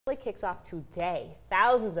Kicks off today.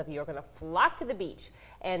 Thousands of you are going to flock to the beach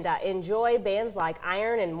and enjoy bands like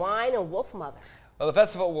Iron and Wine and Wolf Mother. Well, the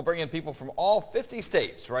festival will bring in people from all 50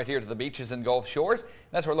 states right here to the beaches and Gulf Shores.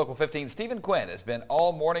 That's where Local 15 Stephen Quinn has been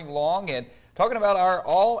all morning long and talking about our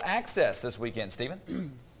all access this weekend.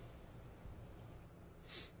 Stephen?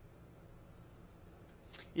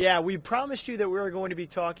 Yeah, we promised you that we were going to be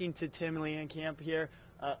talking to Tim and Leanne Camp here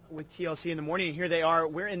with TLC in the morning, and here they are.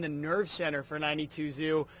 We're in the Nerve Center for 92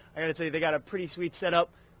 Zoo. I got to tell you, they got a pretty sweet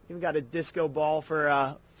setup. Even got a disco ball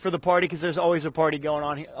for the party, because there's always a party going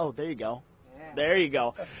on here. Oh, there you go. Yeah. There you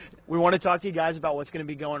go. We want to talk to you guys about what's going to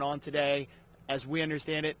be going on today. As we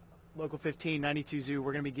understand it, Local 15, 92 Zoo,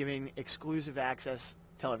 we're going to be giving exclusive access.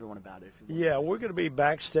 Tell everyone about it. Yeah, we're going to be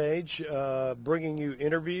backstage bringing you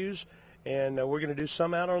interviews, and we're going to do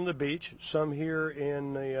some out on the beach, some here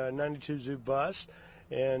in the 92 Zoo bus,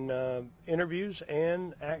 and interviews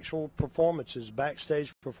and actual performances,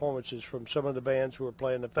 backstage performances from some of the bands who are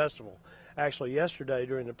playing the festival. Actually, yesterday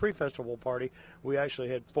during the pre-festival party, we actually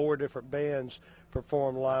had 4 different bands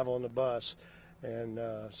perform live on the bus, and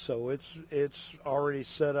so it's already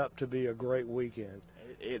set up to be a great weekend.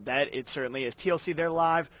 It certainly is. TLC, they're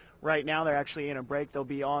live right now. They're actually in a break. They'll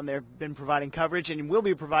be on. They've been providing coverage and will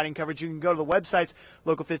be providing coverage. You can go to the websites,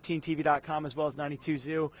 local15tv.com as well as 92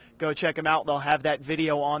 Zoo. Go check them out. They'll have that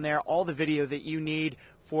video on there, all the video that you need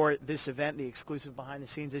for this event, the exclusive behind the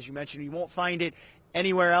scenes, as you mentioned. You won't find it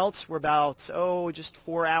anywhere else. We're about, just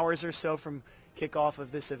 4 hours or so from kickoff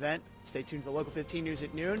of this event. Stay tuned for Local 15 News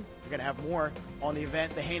at noon. We're going to have more on the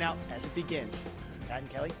event, the Hangout, as it begins. Pat and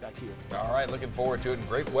Kelly, back to you. All right, looking forward to it.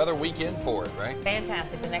 Great weather weekend for it, right?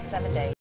 Fantastic. The next 7 days.